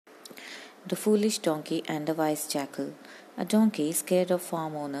The Foolish Donkey and the Wise Jackal. A donkey, scared of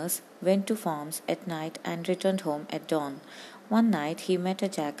farm owners, went to farms at night and returned home at dawn. One night he met a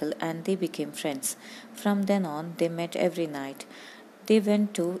jackal and they became friends. From then on, they met every night. They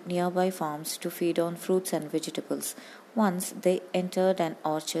went to nearby farms to feed on fruits and vegetables. Once they entered an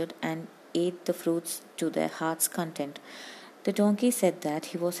orchard and ate the fruits to their heart's content. The donkey said that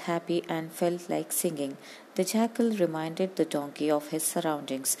he was happy and felt like singing. The jackal reminded the donkey of his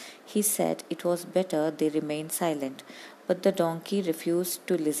surroundings. He said it was better they remain silent. But the donkey refused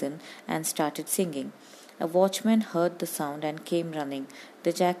to listen and started singing. A watchman heard the sound and came running.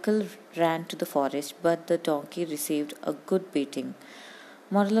 The jackal ran to the forest, but the donkey received a good beating.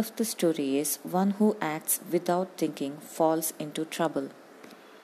 Moral of the story is one who acts without thinking falls into trouble.